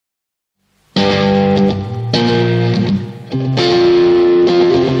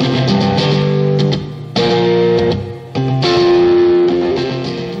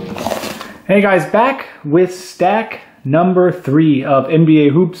Hey guys, back with stack number 3 of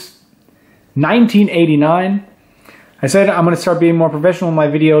NBA Hoops 1989. I said I'm going to start being more professional in my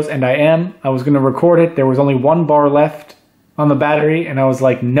videos, and I am. I was going to record it. There was only 1 bar left on the battery, and I was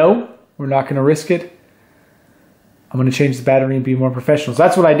like, no, we're not going to risk it. I'm going to change the battery and be more professional. So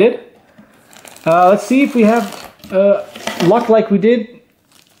that's what I did. Let's see if we have luck like we did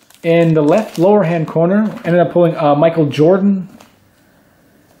in the left lower hand corner. Ended up pulling Michael Jordan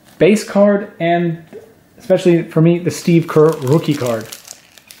base card, and especially for me, the Steve Kerr rookie card.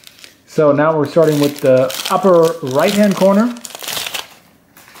 So now we're starting with the upper right hand corner.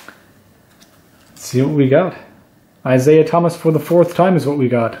 Let's see what we got. Isaiah Thomas for the 4th time is what we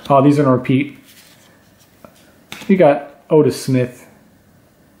got. Oh, these are on repeat. We got Otis Smith.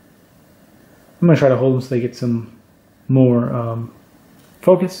 I'm going to try to hold them so they get some more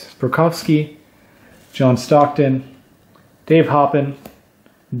focus. Burkowski, John Stockton, Dave Hoppin,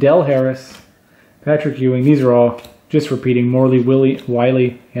 Del Harris, Patrick Ewing. These are all just repeating. Morley,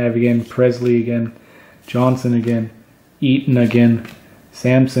 Wiley, have again, Presley again, Johnson again, Eaton again,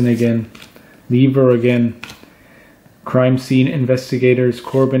 Sampson again, Lever again, Crime Scene Investigators,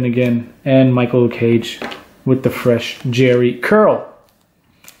 Corbin again, and Michael Cage with the fresh Jerry Curl.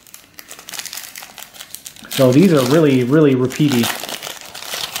 So these are really, really repeaty.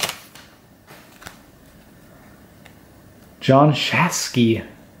 John Shasky.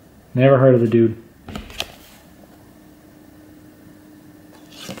 Never heard of the dude.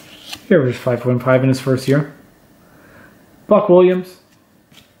 He averaged 5.5 in his first year. Buck Williams.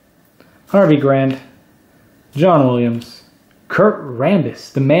 Harvey Grant. John Williams. Kurt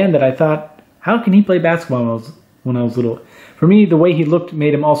Rambis. The man that I thought, how can he play basketball when I was little? For me, the way he looked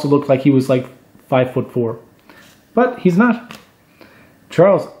made him also look like he was like 5'4". But he's not.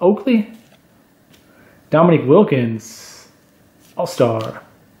 Charles Oakley. Dominique Wilkins. All-Star.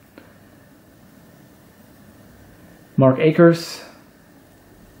 Mark Akers.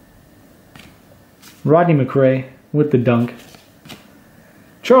 Rodney McRae with the dunk.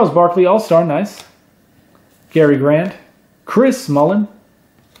 Charles Barkley, All-Star, nice. Gary Grant. Chris Mullin.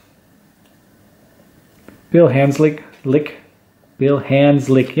 Bill Hanslick. Bill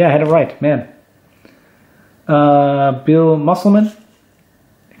Hanslick. Yeah, I had it right, man. Bill Musselman.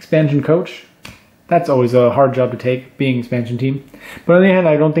 Expansion coach. That's always a hard job to take, being expansion team. But on the other hand,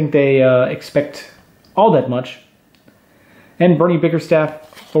 I don't think they expect all that much. And Bernie Bickerstaff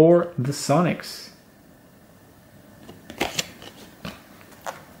for the Sonics.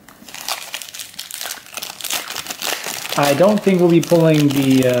 I don't think we'll be pulling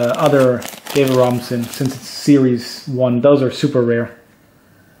the other David Robinson since it's Series 1. Those are super rare.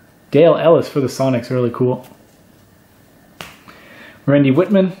 Dale Ellis for the Sonics, really cool. Randy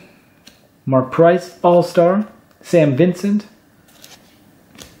Whitman. Mark Price, All-Star. Sam Vincent.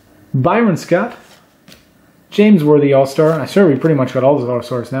 Byron Scott. James Worthy, All-Star. I swear we pretty much got all those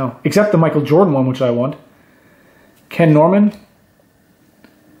All-Stars now. Except the Michael Jordan one, which I want. Ken Norman.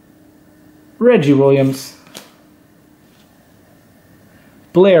 Reggie Williams.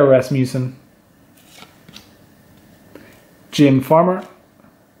 Blair Rasmussen. Jim Farmer.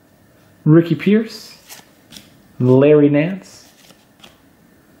 Ricky Pierce. Larry Nance.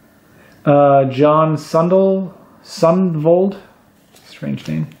 John Sundvold. Strange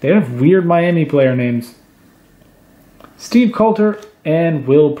name. They have weird Miami player names. Steve Coulter and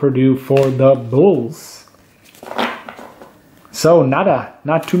Will Perdue for the Bulls. So nada,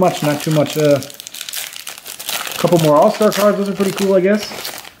 not too much. A couple more All-Star cards. Those are pretty cool, I guess.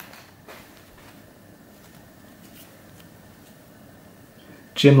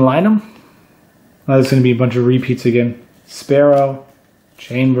 Jim Lynam. Oh, there's going to be a bunch of repeats again. Sparrow,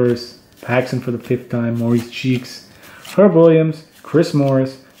 Chambers, Paxson for the 5th time, Maurice Cheeks, Herb Williams, Chris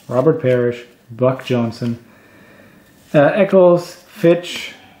Morris, Robert Parrish, Buck Johnson, Eccles,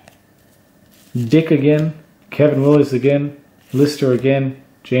 Fitch, Dick again, Kevin Willis again, Lister again,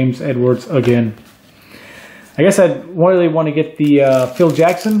 James Edwards again. I guess I'd really want to get the Phil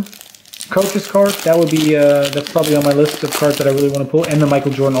Jackson coaches card. That would be that's probably on my list of cards that I really want to pull, and the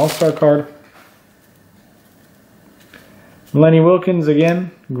Michael Jordan All-Star card. Lenny Wilkins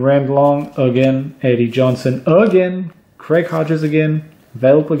again, Grant Long again, Eddie Johnson again, Craig Hodges again,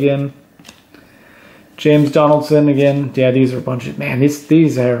 Velp again, James Donaldson again. Yeah, these are a bunch of, man,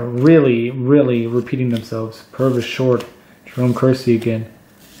 these are really, really repeating themselves. Purvis Short, Jerome Kersey again,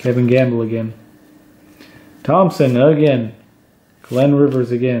 Kevin Gamble again, Thompson again, Glenn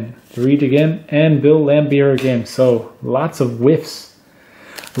Rivers again, Reed again, and Bill Lambier again. So lots of whiffs.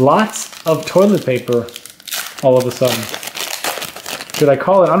 Lots of toilet paper all of a sudden. Should I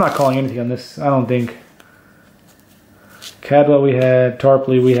call it? I'm not calling anything on this, I don't think. Cadwell we had,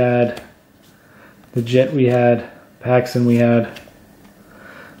 Tarpley we had, The Jet we had. Paxson we had.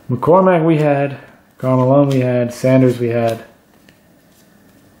 McCormack we had. Carmelone we had. Sanders we had.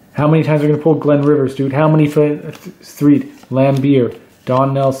 How many times are we going to pull Glenn Rivers, dude? How many? Three. Lambier.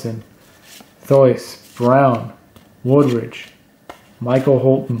 Don Nelson. Thoyce. Brown. Woodridge. Michael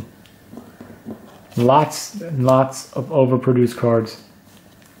Holton. Lots and lots of overproduced cards.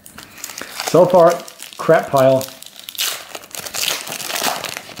 So far, crap pile.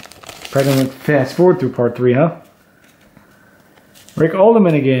 Probably gonna fast forward through part 3, huh? Rick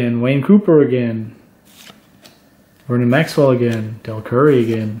Alderman again. Wayne Cooper again. Vernon Maxwell again. Del Curry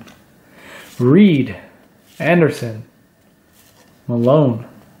again. Reed. Anderson. Malone.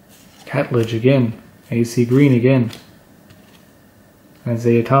 Catledge again. AC Green again.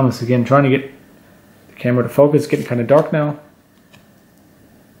 Isaiah Thomas again. Trying to get the camera to focus. Getting kind of dark now.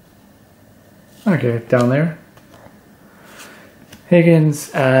 Okay, down there.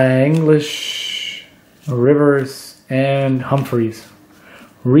 Higgins, English, Rivers, and Humphreys.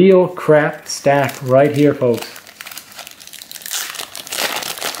 Real crap stack right here, folks.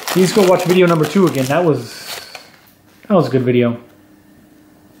 Please go watch video number 2 again. That was a good video.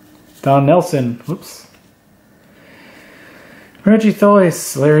 Don Nelson. Whoops. Reggie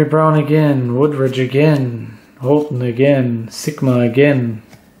Thoyce, Larry Brown again, Woodridge again, Holton again, Sigma again,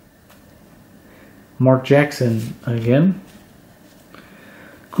 Mark Jackson again,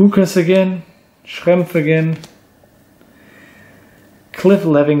 Kukas again, Schrempf again, Cliff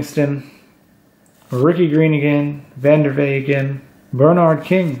Levingston, Ricky Green again, Vandervey again, Bernard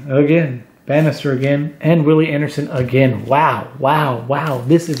King again, Bannister again, and Willie Anderson again. Wow, wow, wow.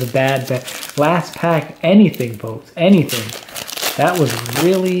 This is a bad bet. Last pack, anything, folks, anything. That was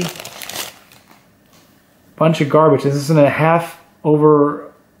really a bunch of garbage. This isn't a half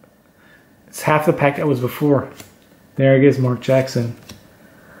over. It's half the pack that was before. There it is, Mark Jackson.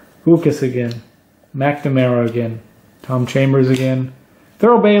 Lucas again. McNamara again. Tom Chambers again.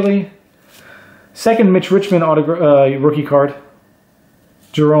 Thurl Bailey. Second Mitch Richmond rookie card.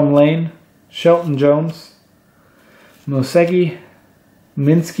 Jerome Lane. Shelton Jones. Mosegi.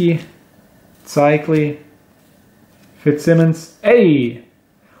 Minsky. Cycli. Fitzsimmons. Hey!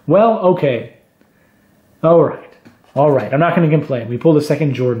 Well, okay. Alright. Alright. I'm not going to complain. We pulled a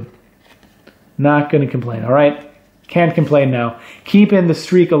second Jordan. Not going to complain. Alright? Can't complain now. Keeping the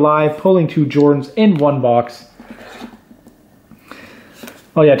streak alive. Pulling 2 Jordans in 1 box.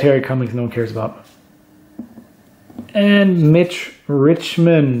 Oh yeah, Terry Cummings no one cares about. And Mitch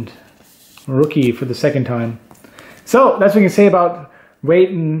Richmond. Rookie for the second time. So, that's what we can say about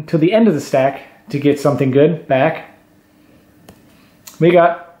waiting till the end of the stack to get something good back. We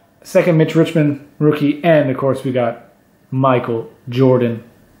got second Mitch Richmond rookie, and of course we got Michael Jordan.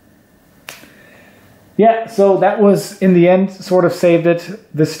 Yeah, so that was, in the end, sort of saved it.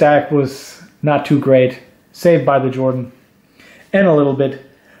 This stack was not too great. Saved by the Jordan. And a little bit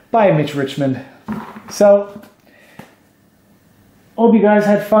by Mitch Richmond. So, hope you guys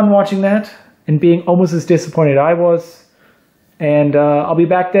had fun watching that and being almost as disappointed I was. And I'll be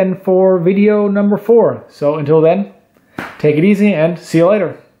back then for video number 4. So until then, take it easy and see you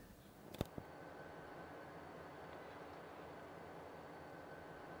later.